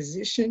into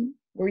position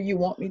where you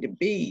want me to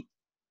be.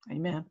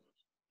 Amen.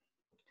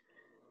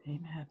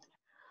 Amen.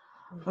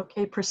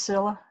 Okay,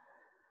 Priscilla.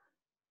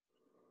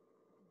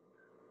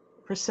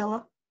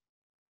 Priscilla?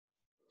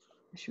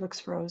 She looks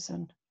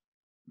frozen.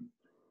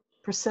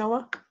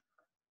 Priscilla?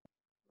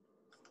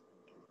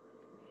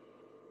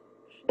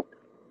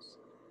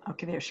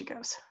 Okay, there she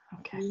goes.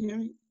 Okay. Can you hear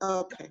me?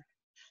 Okay.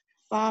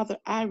 Father,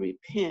 I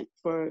repent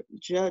for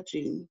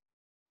judging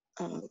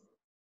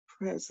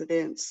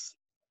presidents.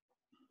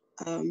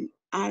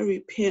 I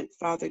repent,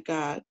 Father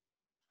God,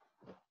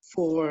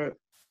 for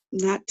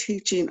not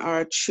teaching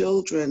our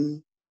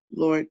children,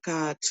 Lord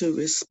God, to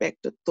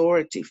respect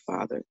authority,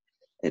 Father,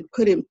 and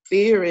putting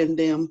fear in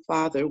them,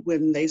 Father,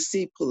 when they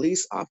see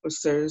police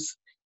officers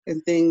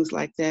and things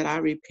like that. I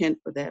repent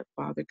for that,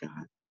 Father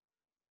God.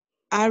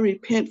 I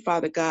repent,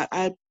 Father God.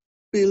 I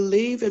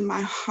believe in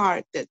my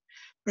heart that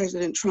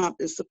President Trump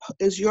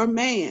is your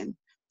man,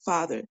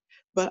 Father,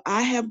 but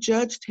I have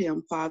judged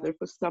him, Father,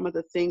 for some of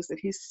the things that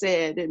he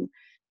said and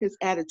his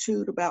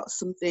attitude about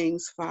some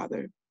things,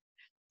 Father.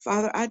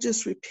 Father, I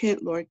just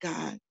repent, Lord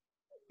God,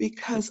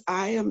 because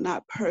I am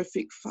not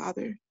perfect,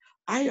 Father.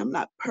 I am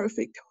not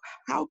perfect.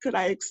 How could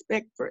I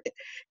expect for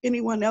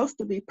anyone else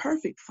to be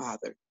perfect,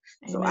 Father?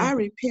 Amen. So I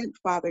repent,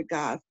 Father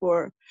God,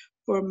 for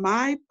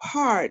my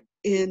part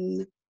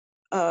in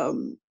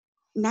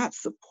not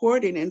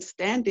supporting and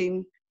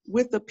standing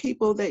with the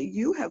people that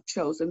you have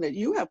chosen, that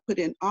you have put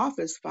in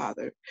office,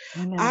 Father.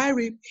 Amen. I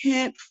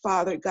repent,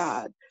 Father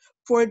God,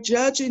 for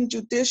judging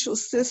judicial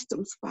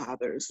systems,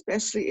 Father,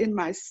 especially in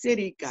my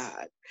city,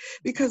 God,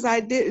 because I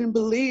didn't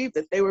believe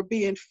that they were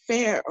being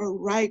fair or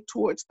right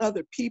towards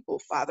other people,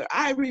 Father.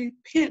 I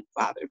repent,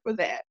 Father, for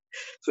that.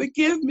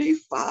 Forgive me,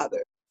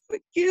 Father.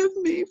 Forgive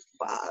me,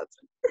 Father.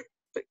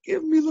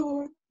 Forgive me,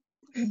 Lord.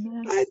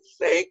 Amen. I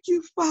thank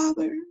you,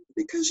 Father,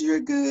 because you're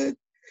good.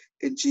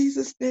 In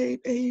Jesus' name,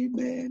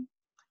 amen.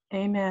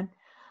 Amen.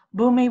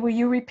 Bumi, will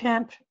you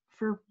repent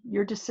for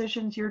your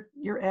decisions,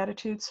 your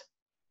attitudes?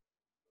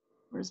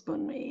 Where's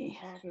Bumi?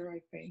 Father,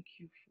 I thank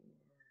you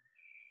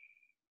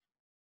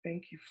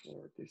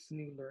for this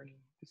new learning.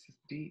 This is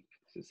deep.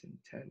 This is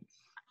intense.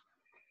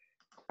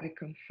 I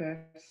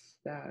confess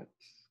that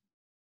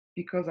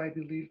because I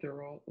believe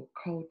they're all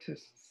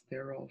occultists,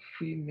 they're all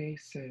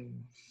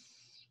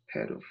Freemasons,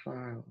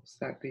 pedophiles,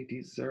 that they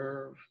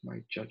deserve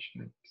my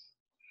judgment.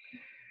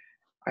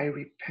 I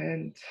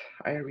repent,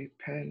 I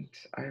repent,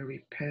 I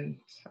repent,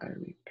 I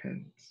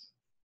repent.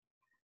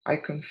 I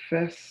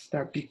confess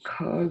that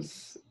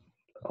because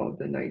of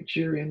the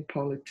Nigerian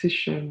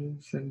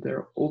politicians and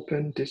their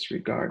open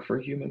disregard for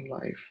human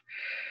life,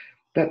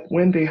 that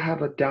when they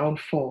have a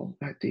downfall,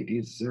 that they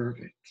deserve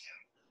it.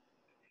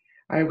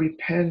 I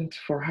repent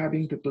for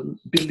having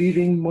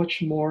believing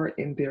much more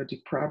in their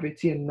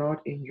depravity and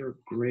not in your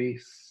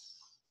grace.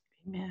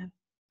 Amen.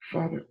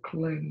 Father,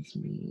 cleanse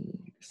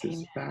me. This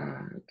is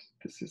bad.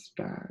 This is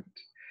bad.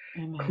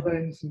 Amen.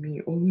 Cleanse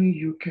me. Only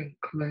you can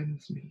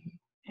cleanse me.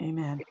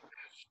 Amen.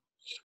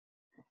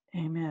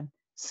 Amen.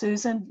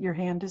 Susan, your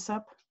hand is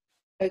up.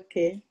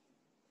 Okay.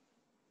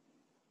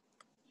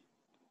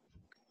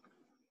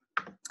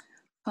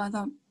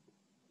 Father,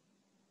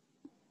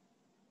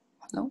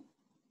 hello?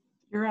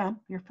 You're on.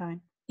 You're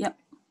fine. Yep.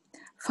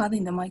 Father,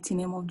 in the mighty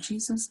name of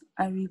Jesus,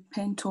 I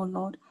repent, O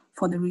Lord,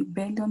 for the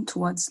rebellion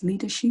towards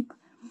leadership.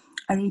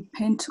 I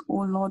repent, O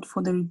Lord,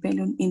 for the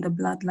rebellion in the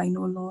bloodline,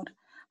 O Lord,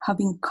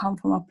 having come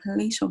from a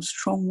place of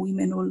strong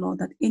women, O Lord,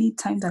 that any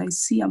time that I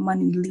see a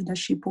man in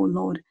leadership, O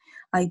Lord,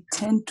 I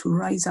tend to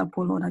rise up,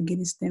 O Lord,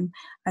 against them.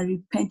 I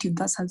repent if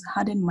that has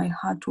hardened my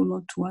heart, O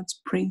Lord, towards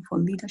praying for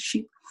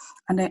leadership.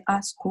 And I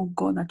ask, O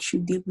God, that you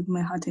deal with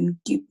my heart and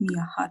give me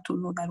a heart, O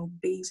Lord, that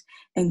obeys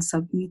and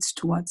submits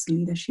towards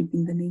leadership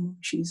in the name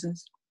of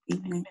Jesus.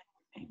 Amen.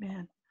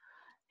 Amen.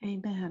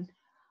 Amen.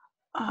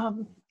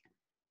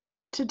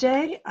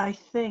 Today, I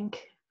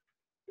think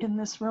in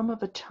this room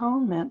of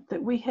atonement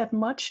that we have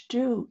much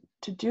to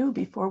do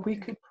before we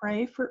could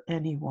pray for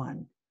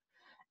anyone.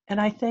 And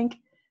I think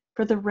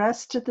for the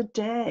rest of the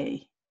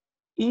day,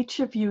 each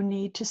of you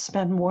need to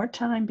spend more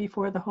time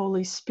before the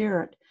Holy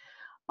Spirit,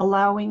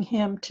 allowing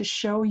Him to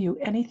show you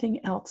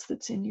anything else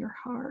that's in your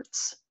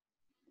hearts.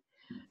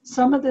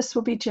 Some of this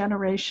will be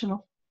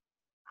generational.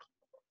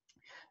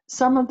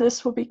 Some of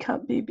this will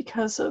be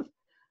because of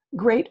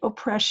great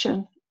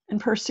oppression and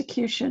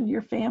persecution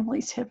your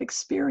families have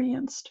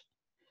experienced.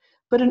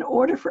 But in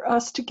order for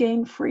us to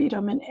gain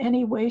freedom in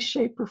any way,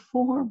 shape, or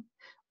form,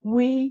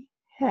 we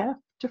have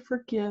to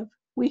forgive.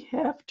 We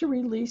have to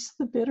release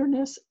the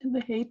bitterness and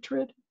the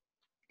hatred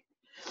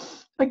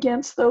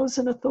against those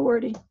in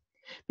authority.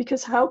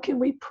 Because how can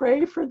we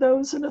pray for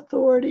those in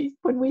authority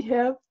when we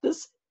have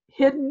this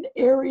hidden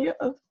area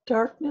of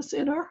darkness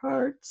in our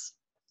hearts?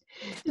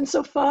 And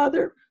so,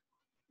 Father,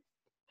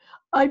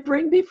 I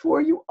bring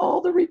before you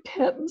all the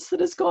repentance that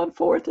has gone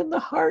forth in the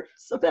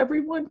hearts of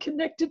everyone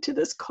connected to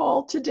this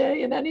call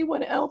today and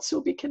anyone else who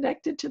will be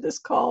connected to this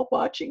call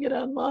watching it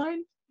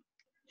online.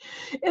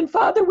 And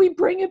Father, we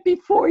bring it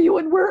before you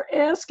and we're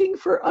asking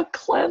for a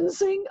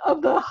cleansing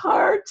of the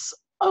hearts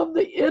of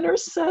the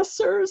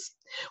intercessors.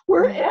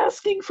 We're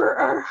asking for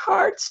our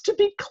hearts to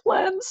be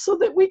cleansed so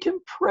that we can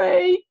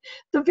pray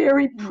the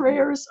very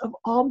prayers of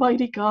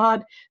Almighty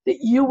God that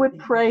you would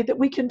pray, that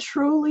we can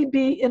truly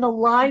be in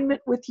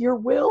alignment with your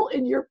will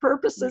and your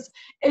purposes,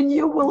 and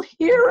you will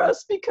hear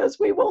us because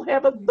we will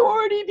have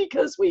authority,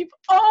 because we've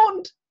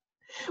owned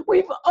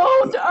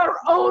our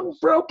own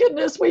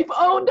brokenness. We've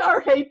owned our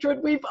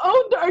hatred. We've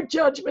owned our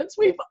judgments.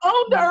 We've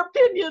owned our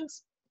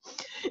opinions.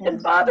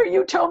 And Father,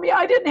 you told me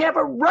I didn't have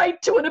a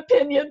right to an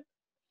opinion.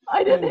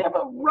 I didn't have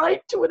a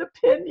right to an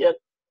opinion.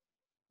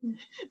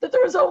 that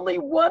there was only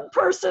one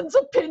person's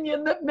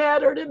opinion that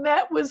mattered, and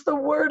that was the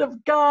word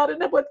of God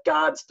and what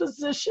God's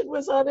position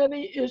was on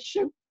any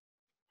issue.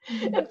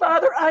 And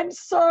Father, I'm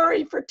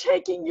sorry for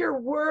taking your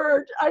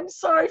word. I'm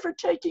sorry for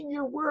taking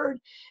your word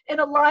and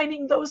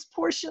aligning those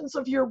portions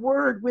of your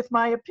word with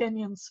my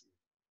opinions,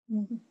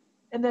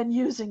 and then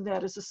using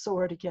that as a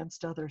sword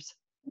against others.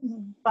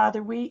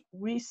 Father,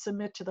 we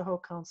submit to the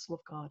whole counsel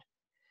of God.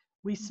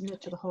 We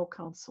submit to the whole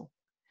counsel.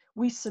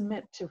 We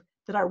submit to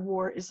that our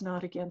war is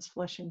not against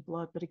flesh and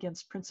blood, but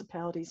against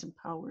principalities and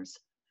powers.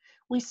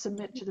 We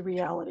submit to the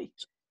reality.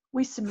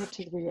 We submit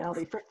to the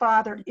reality. For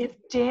Father, if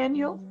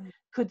Daniel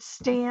could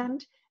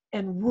stand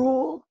and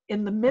rule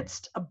in the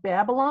midst of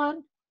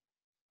Babylon,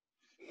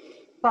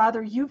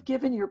 Father, you've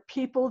given your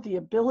people the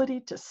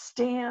ability to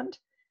stand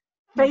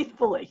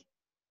faithfully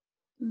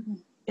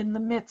in the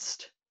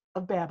midst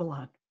of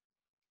Babylon.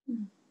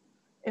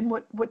 And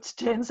what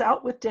stands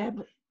out with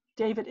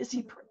David is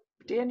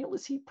Daniel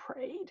is he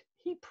prayed.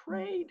 He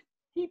prayed.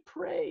 He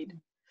prayed.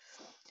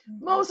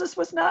 Moses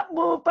was not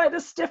moved by the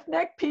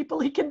stiff-necked people.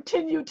 He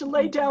continued to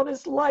lay down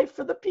his life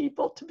for the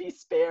people to be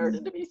spared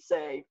and to be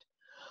saved.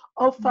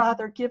 Oh,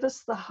 Father, give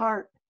us the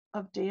heart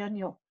of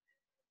Daniel.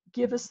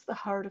 Give us the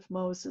heart of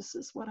Moses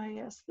is what I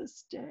ask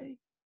this day.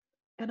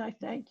 And I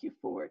thank you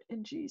for it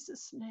in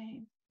Jesus'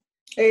 name.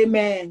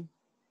 Amen.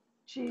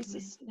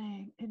 Jesus'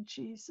 name, in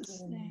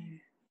Jesus' name.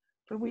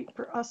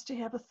 For us to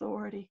have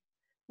authority,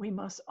 we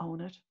must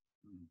own it.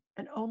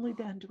 And only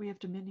then do we have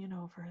dominion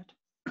over it.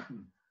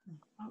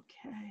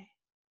 Okay.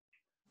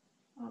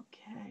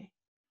 Okay.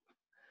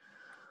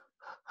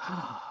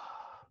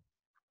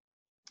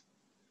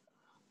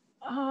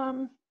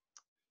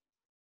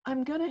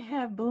 I'm going to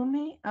have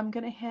Boomy, I'm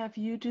going to have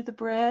you do the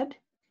bread.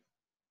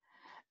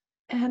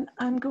 And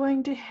I'm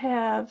going to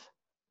have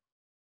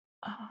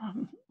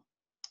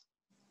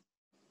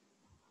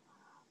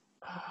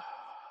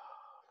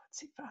let's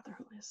see, Father,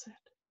 who is it?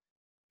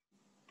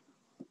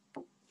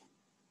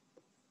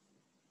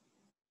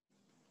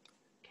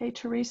 Okay,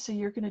 Teresa,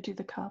 you're going to do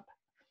the cup.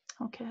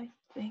 Okay,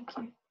 thank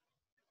you.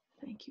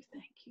 Thank you,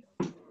 thank you.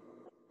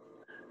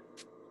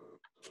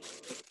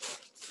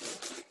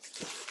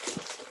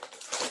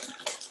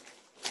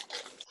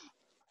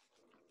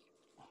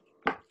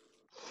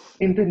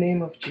 In the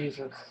name of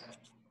Jesus.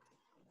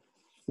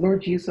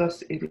 Lord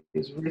Jesus, it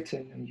is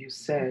written, and you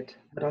said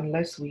that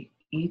unless we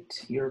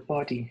eat your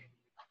body,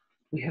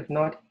 we have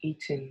not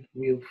eaten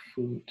real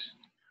food.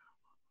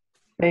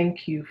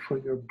 Thank you for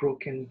your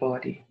broken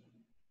body.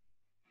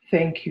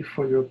 Thank you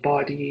for your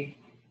body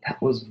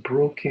that was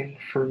broken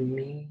for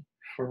me,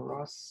 for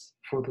us,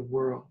 for the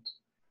world.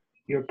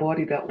 Your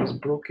body that was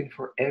broken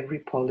for every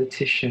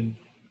politician,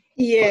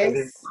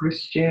 whether Yes.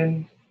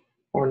 Christian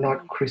or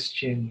not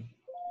Christian.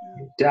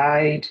 You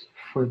died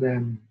for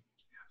them.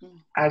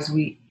 As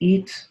we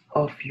eat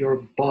of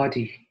your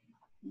body,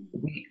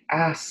 we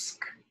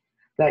ask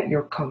that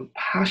your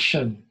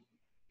compassion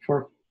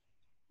for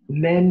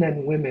men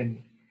and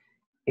women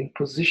in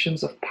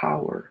positions of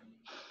power,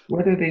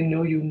 whether they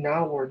know you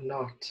now or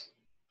not,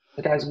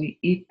 that as we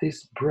eat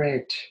this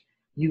bread,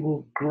 you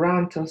will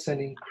grant us an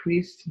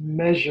increased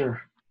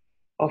measure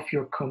of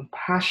your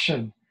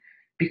compassion,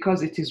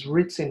 because it is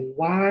written,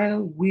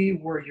 while we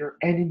were your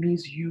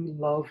enemies, you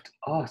loved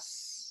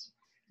us.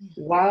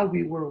 While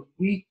we were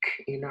weak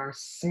in our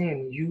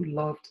sin, you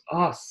loved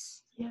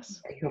us.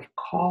 Yes. And you have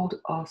called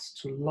us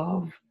to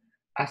love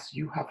as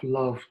you have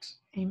loved.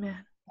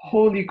 Amen.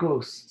 Holy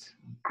Ghost,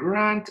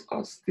 grant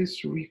us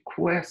this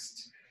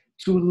request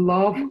to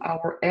love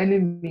our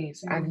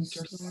enemies and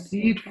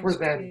intercede for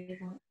them.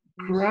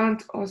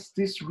 Grant us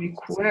this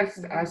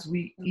request as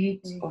we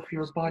eat of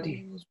your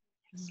body.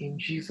 In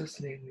Jesus'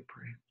 name we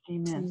pray.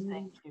 Amen.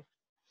 Thank you.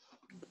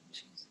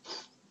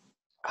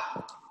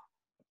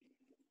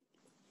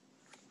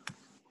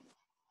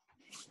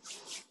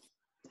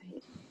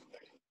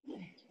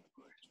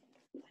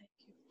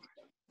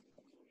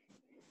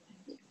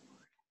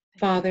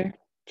 Father,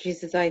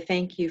 Jesus, I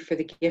thank you for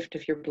the gift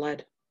of your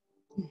blood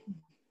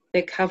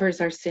that covers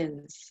our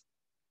sins.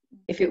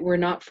 If it were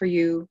not for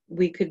you,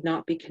 we could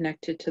not be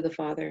connected to the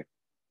Father.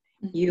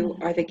 You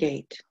are the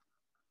gate.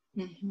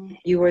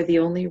 You are the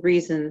only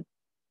reason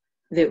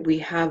that we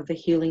have the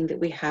healing that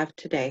we have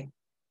today.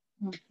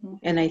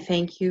 And I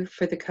thank you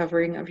for the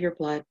covering of your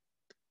blood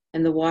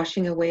and the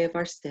washing away of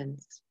our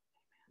sins.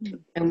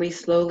 And we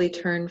slowly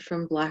turn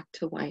from black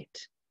to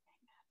white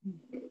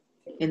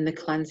in the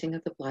cleansing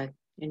of the blood.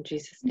 In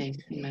Jesus' name,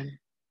 amen.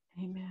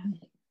 Amen.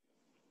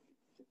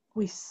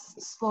 We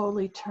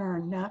slowly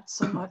turn, not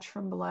so much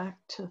from black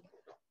to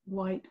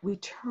white. We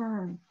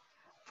turn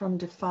from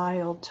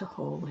defiled to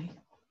holy.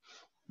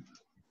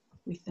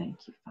 We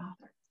thank you,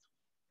 Father.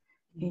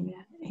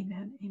 Amen,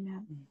 amen,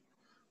 amen.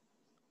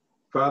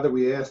 Father,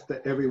 we ask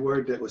that every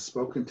word that was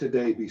spoken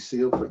today be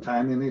sealed for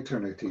time and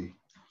eternity.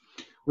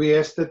 We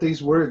ask that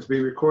these words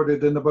be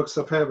recorded in the books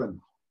of heaven.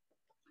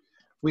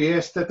 We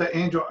ask that the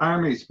angel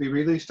armies be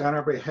released on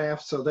our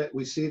behalf so that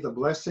we see the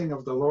blessing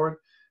of the Lord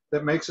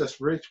that makes us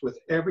rich with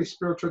every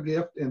spiritual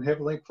gift in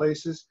heavenly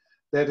places,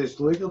 that is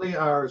legally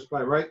ours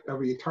by right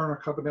of eternal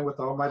covenant with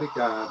Almighty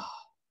God.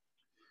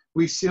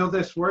 We seal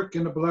this work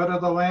in the blood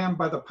of the Lamb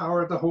by the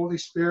power of the Holy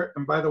Spirit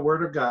and by the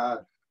word of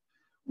God.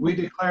 We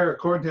declare,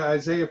 according to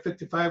Isaiah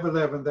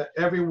 55:11, that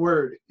every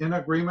word in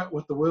agreement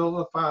with the will of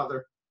the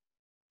Father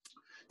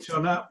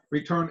shall not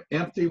return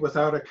empty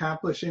without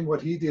accomplishing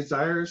what he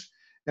desires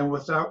and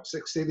without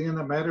succeeding in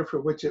the matter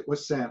for which it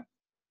was sent.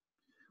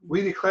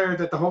 We declare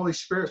that the Holy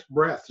Spirit's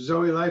breath,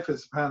 Zoe life,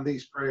 is upon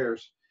these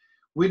prayers.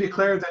 We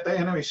declare that the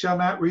enemy shall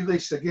not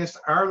release against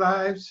our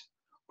lives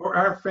or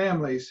our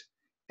families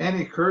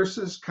any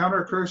curses,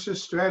 counter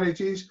curses,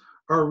 strategies,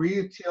 or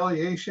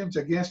retaliations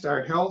against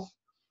our health,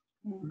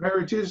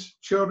 marriages,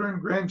 children,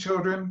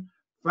 grandchildren,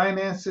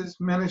 finances,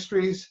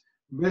 ministries,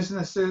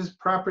 businesses,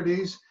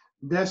 properties,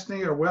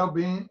 destiny, or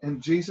well-being, in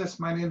Jesus'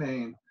 mighty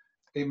name.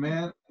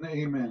 Amen and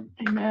amen.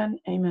 Amen,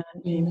 amen,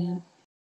 amen.